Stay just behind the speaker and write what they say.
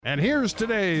And here's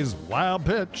today's wild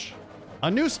pitch.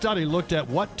 A new study looked at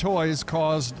what toys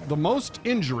caused the most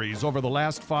injuries over the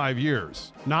last 5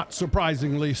 years. Not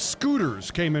surprisingly, scooters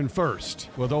came in first,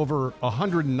 with over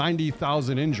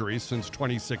 190,000 injuries since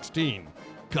 2016.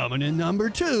 Coming in number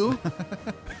 2,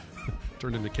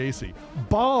 turned into Casey,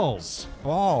 balls.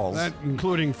 Balls. That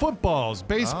including footballs,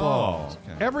 baseballs,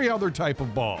 okay. every other type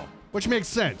of ball. Which makes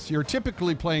sense. You're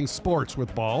typically playing sports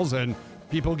with balls, and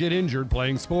people get injured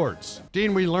playing sports.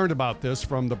 Dean, we learned about this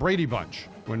from the Brady Bunch,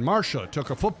 when Marcia took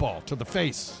a football to the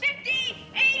face. 50,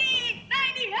 80,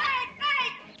 90,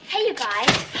 hey, you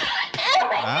guys. Oh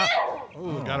my God.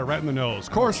 Ooh, got it right in the nose.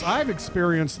 Of course, I've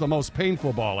experienced the most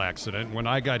painful ball accident when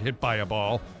I got hit by a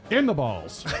ball in the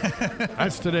balls.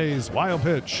 That's today's wild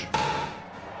pitch.